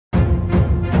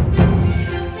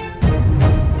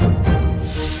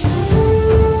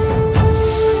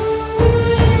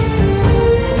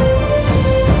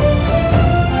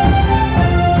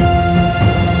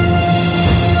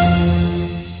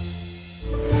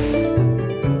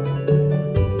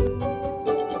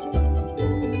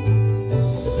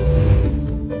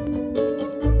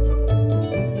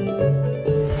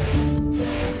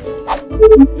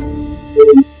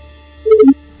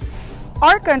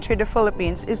country, the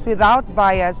Philippines, is without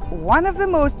bias one of the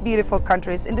most beautiful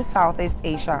countries in the Southeast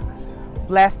Asia.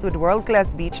 Blessed with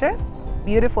world-class beaches,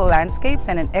 beautiful landscapes,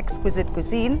 and an exquisite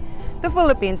cuisine, the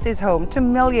Philippines is home to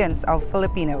millions of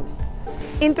Filipinos.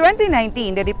 In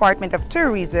 2019, the Department of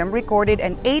Tourism recorded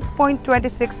an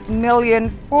 8.26 million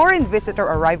foreign visitor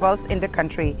arrivals in the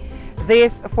country.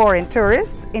 These foreign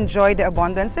tourists enjoyed the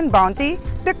abundance and bounty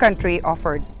the country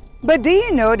offered. But do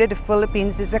you know that the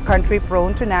Philippines is a country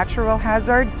prone to natural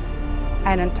hazards?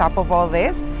 And on top of all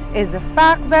this is the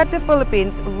fact that the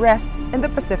Philippines rests in the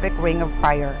Pacific Ring of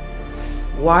Fire.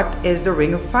 What is the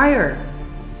Ring of Fire?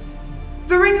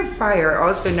 The Ring of Fire,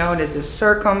 also known as the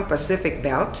Circum-Pacific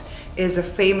Belt, is a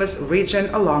famous region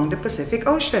along the Pacific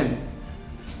Ocean.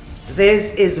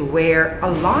 This is where a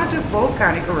lot of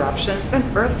volcanic eruptions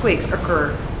and earthquakes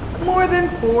occur. More than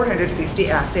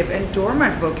 450 active and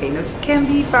dormant volcanoes can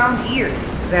be found here.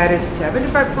 That is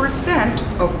 75%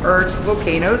 of Earth's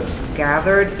volcanoes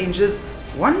gathered in just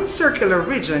one circular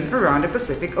region around the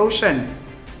Pacific Ocean.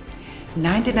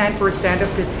 99% of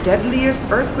the deadliest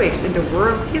earthquakes in the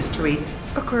world history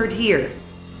occurred here.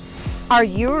 Are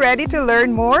you ready to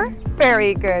learn more?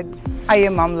 Very good. I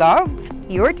am Mom Love,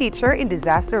 your teacher in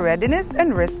disaster readiness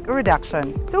and risk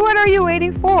reduction. So what are you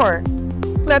waiting for?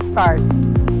 Let's start.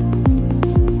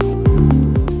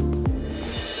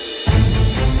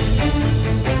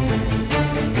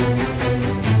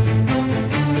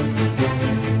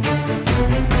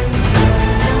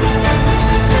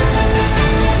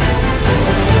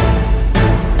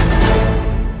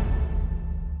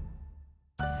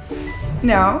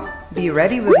 Now, be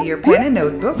ready with your pen and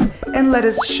notebook and let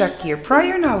us check your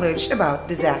prior knowledge about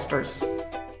disasters.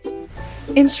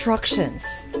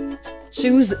 Instructions.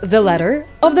 Choose the letter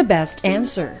of the best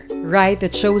answer. Write the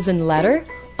chosen letter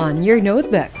on your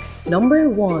notebook. Number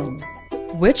 1.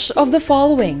 Which of the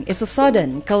following is a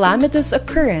sudden, calamitous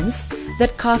occurrence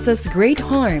that causes great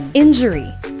harm,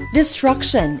 injury,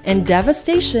 destruction, and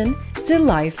devastation to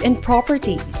life and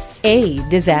properties? A.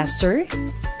 Disaster.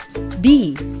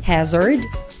 B. Hazard.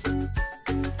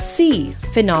 C.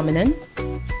 Phenomenon.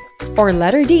 Or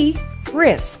letter D.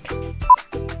 Risk.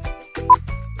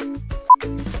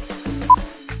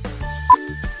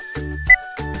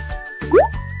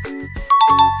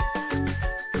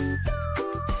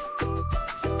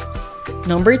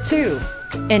 Number 2.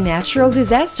 A natural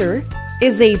disaster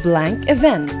is a blank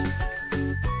event.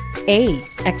 A.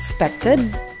 Expected.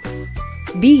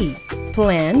 B.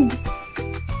 Planned.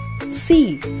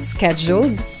 C.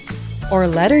 Scheduled. Or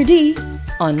letter D.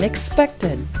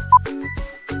 Unexpected.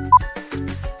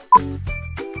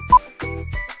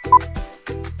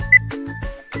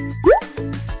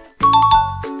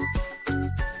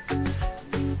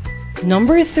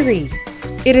 Number 3.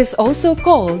 It is also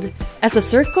called as a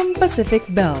Circum-Pacific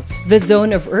Belt, the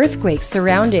zone of earthquakes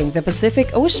surrounding the Pacific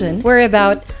Ocean where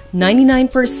about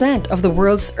 99% of the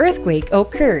world's earthquake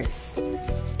occurs.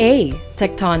 A.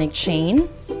 Tectonic chain.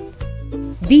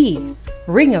 B.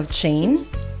 Ring of chain.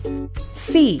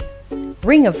 C.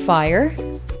 Ring of fire.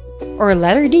 Or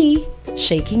letter D.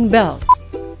 Shaking belt.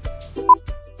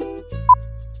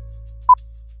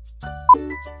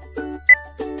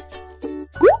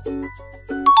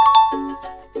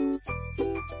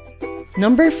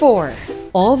 Number 4.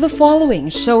 All the following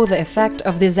show the effect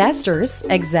of disasters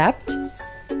except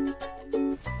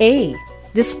A.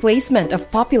 Displacement of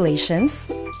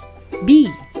populations. B.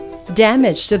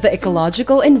 Damage to the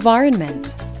ecological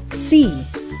environment. C.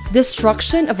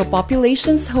 Destruction of a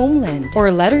population's homeland.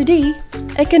 Or letter D.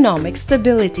 Economic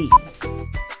stability.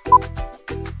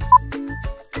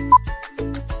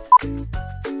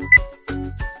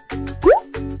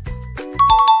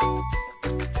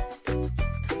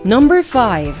 Number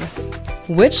 5.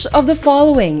 Which of the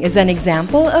following is an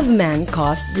example of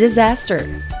man-caused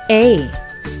disaster? A.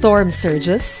 Storm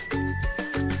surges.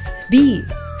 B.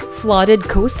 Flooded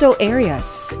coastal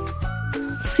areas.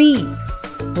 C.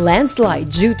 Landslide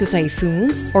due to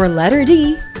typhoons. Or letter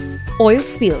D. Oil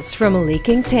spills from a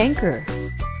leaking tanker.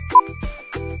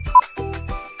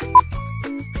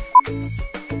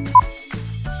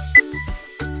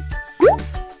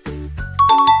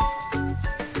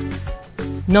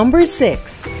 Number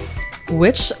 6.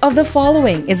 Which of the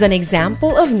following is an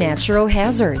example of natural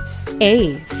hazards?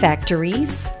 A.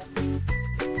 Factories.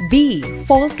 B.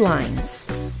 Fault lines.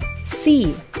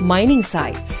 C. Mining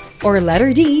sites. Or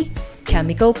letter D.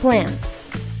 Chemical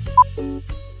plants.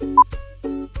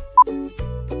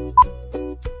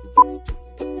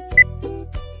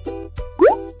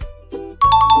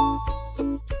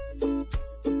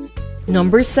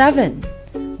 Number 7.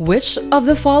 Which of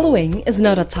the following is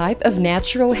not a type of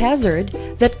natural hazard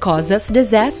that causes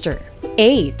disaster?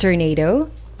 A.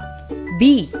 Tornado.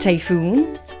 B.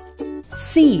 Typhoon,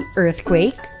 C.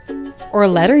 Earthquake, or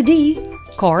letter D.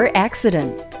 Car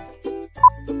accident?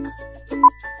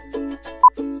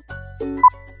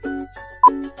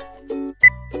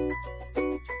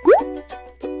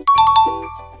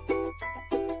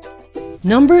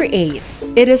 Number 8.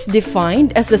 It is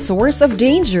defined as the source of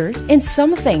danger in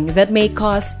something that may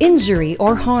cause injury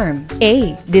or harm.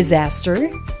 A.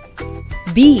 Disaster,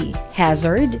 B.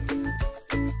 Hazard,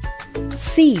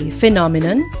 C.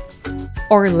 Phenomenon,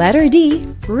 or letter D.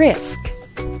 Risk?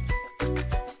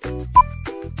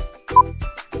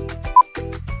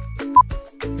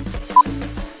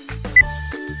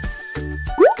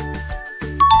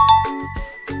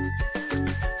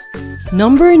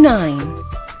 Number 9.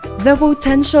 The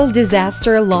potential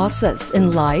disaster losses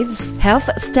in lives, health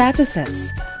statuses,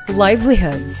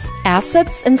 livelihoods,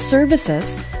 assets, and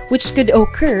services which could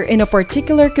occur in a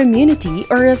particular community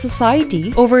or a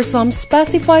society over some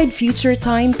specified future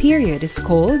time period is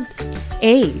called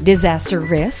A. Disaster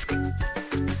risk,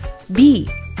 B.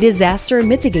 Disaster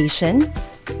mitigation,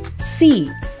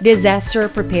 C. Disaster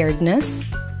preparedness,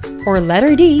 or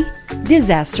letter D.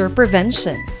 Disaster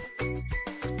prevention?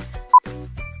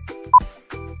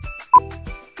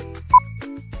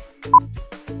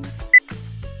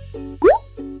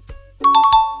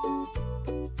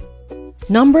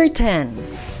 Number 10.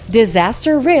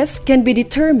 Disaster risk can be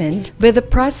determined by the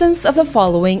presence of the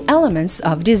following elements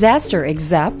of disaster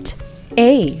except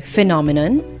A.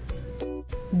 Phenomenon,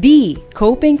 B.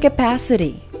 Coping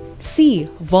capacity, C.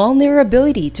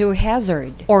 Vulnerability to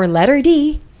hazard, or letter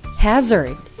D.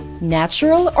 Hazard,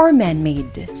 natural or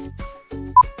man-made?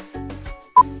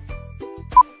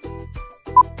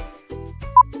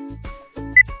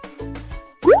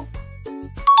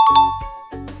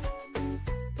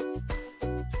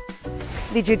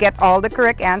 Did you get all the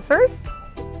correct answers?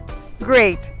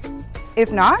 Great!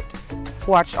 If not,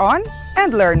 watch on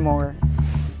and learn more.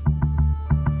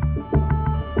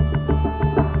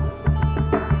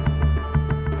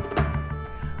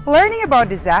 Learning about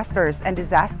disasters and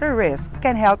disaster risk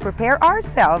can help prepare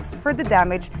ourselves for the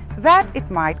damage that it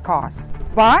might cause.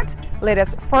 But let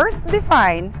us first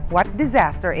define what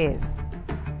disaster is.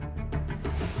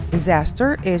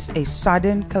 Disaster is a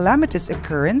sudden, calamitous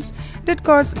occurrence that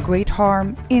causes great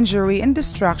harm, injury, and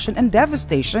destruction and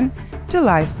devastation to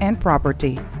life and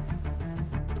property.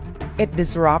 It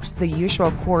disrupts the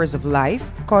usual course of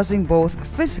life, causing both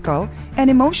physical and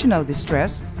emotional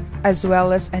distress, as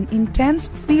well as an intense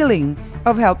feeling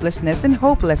of helplessness and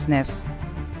hopelessness.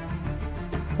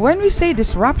 When we say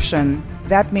disruption,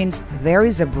 that means there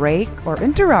is a break or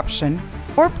interruption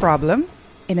or problem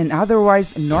in an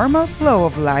otherwise normal flow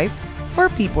of life for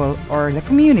people or the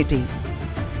community.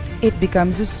 It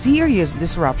becomes a serious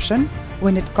disruption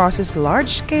when it causes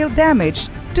large-scale damage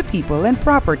to people and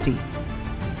property.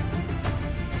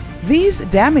 These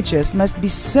damages must be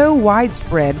so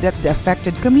widespread that the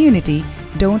affected community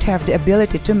don't have the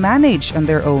ability to manage on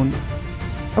their own.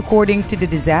 According to the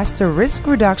Disaster Risk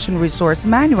Reduction Resource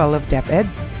Manual of DepEd,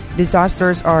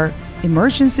 disasters are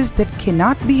emergencies that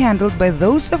cannot be handled by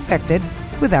those affected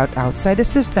without outside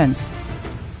assistance.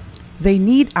 They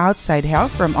need outside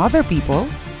help from other people,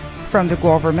 from the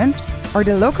government or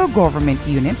the local government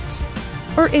units,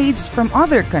 or aids from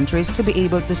other countries to be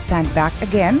able to stand back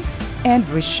again and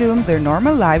resume their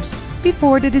normal lives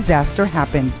before the disaster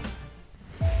happened.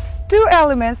 Two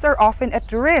elements are often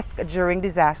at risk during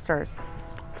disasters.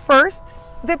 First,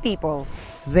 the people.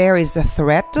 There is a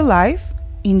threat to life,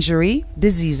 injury,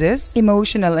 diseases,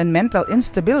 emotional and mental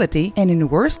instability, and in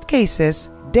worst cases,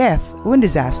 death when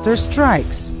disaster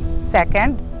strikes.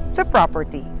 Second, the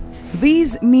property.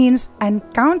 These means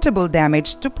uncountable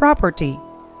damage to property,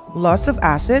 loss of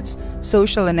assets,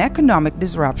 social and economic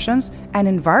disruptions, and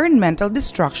environmental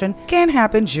destruction can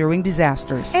happen during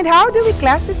disasters. And how do we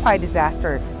classify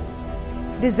disasters?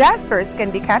 Disasters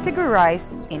can be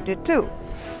categorized into two.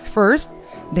 First,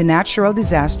 the natural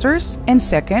disasters, and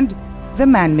second, the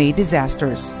man-made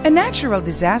disasters. A natural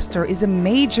disaster is a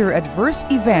major adverse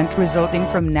event resulting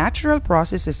from natural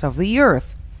processes of the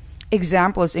earth.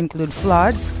 Examples include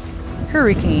floods,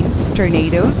 hurricanes,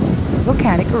 tornadoes,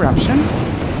 volcanic eruptions,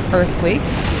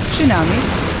 earthquakes,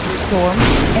 tsunamis, storms,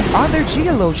 and other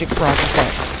geologic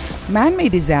processes.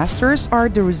 Man-made disasters are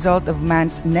the result of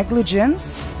man's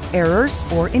negligence, errors,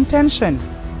 or intention.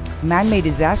 Man-made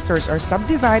disasters are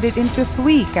subdivided into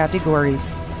three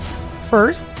categories.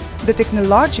 First, the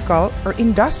technological or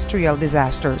industrial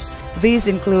disasters. These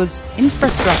include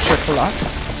infrastructure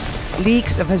collapse,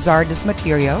 leaks of hazardous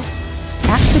materials,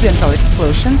 accidental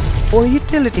explosions, or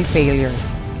utility failure.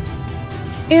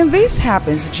 And this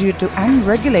happens due to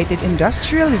unregulated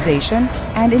industrialization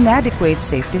and inadequate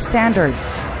safety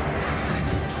standards.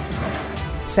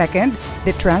 Second,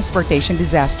 the transportation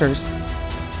disasters.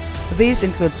 This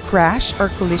includes crash or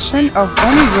collision of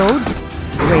any road,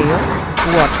 rail,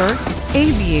 water,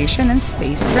 aviation, and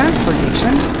space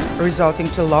transportation, resulting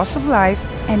to loss of life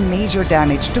and major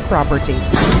damage to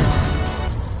properties.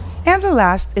 And the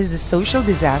last is the social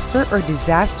disaster or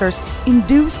disasters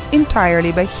induced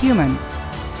entirely by human.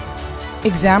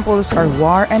 Examples are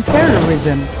war and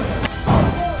terrorism,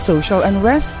 social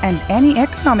unrest, and any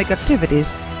economic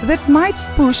activities that might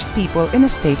push people in a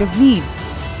state of need.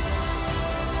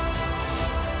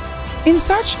 In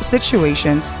such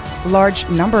situations, large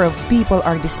number of people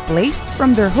are displaced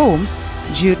from their homes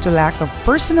due to lack of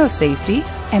personal safety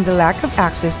and the lack of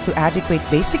access to adequate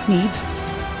basic needs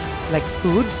like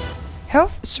food,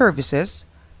 health services,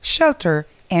 shelter,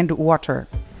 and water.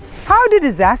 How did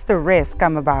disaster risk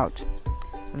come about?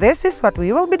 This is what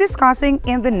we will be discussing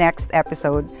in the next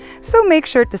episode, so make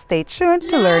sure to stay tuned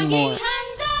to learn more.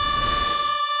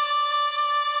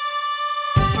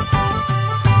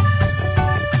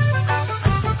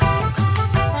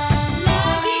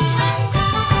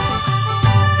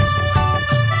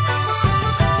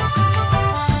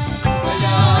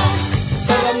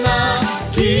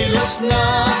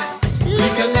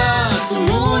 Lika na,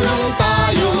 tumulong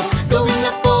tayo. Gawin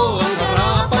na po ang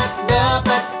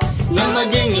karapat-dapat na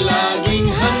maging laging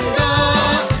handa.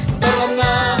 Tara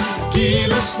na,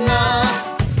 kilos na.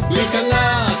 Lika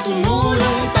na,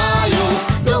 tumulong tayo.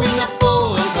 Gawin na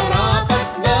po ang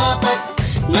karapat-dapat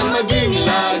na maging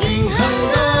laging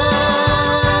handa.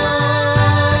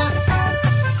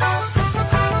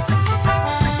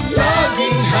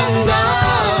 Laging handa.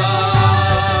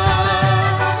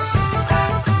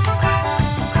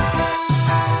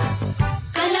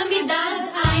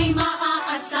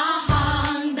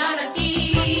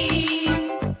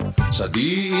 Sa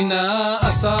di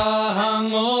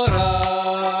inaasahang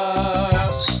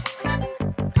oras,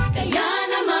 kaya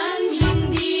naman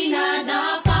hindi na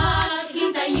dapat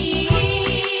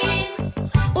hintayin.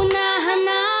 Unahan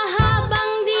na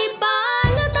habang di pa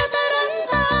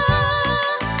natataranta.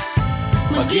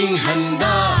 maging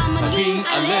handa, maging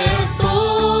alerto.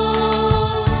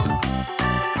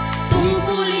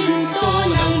 Tungkulin to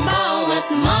ng bawat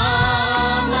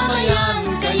mamamayan.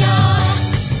 Kaya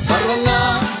tara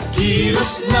na,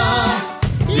 kilos na,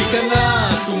 lika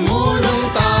na, tumulong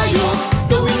tayo.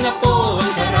 Gawin na po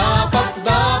ang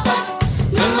karapat-dapat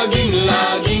na maging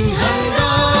laging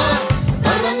handa.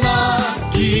 Tara na,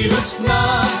 kilos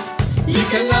na,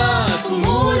 lika na,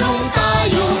 tumulong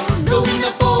tayo. Gawin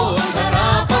na po ang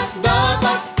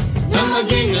karapat-dapat na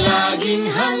maging laging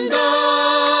handa.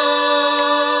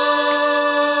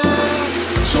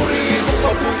 Suriin mo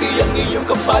mabuti ang iyong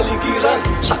kapaligiran.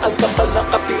 Saan ka pa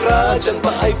nakatira? Diyan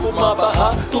ba ay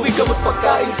bumabaha? Tuwing gamot,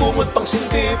 pagkain, kumot, pang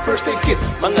sindi, first aid kit.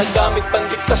 Mga gamit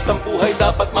panligtas ng buhay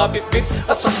dapat mabitbit.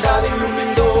 At sakaling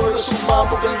lumindol o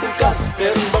sumabog ang bulkan,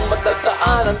 meron bang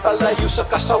madadaanan palayo sa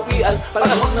kasawian?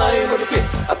 Panahon na ay malupit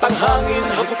at ang hangin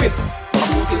hagupit.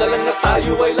 Mabuti na lang na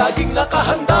tayo ay laging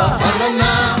nakahanda.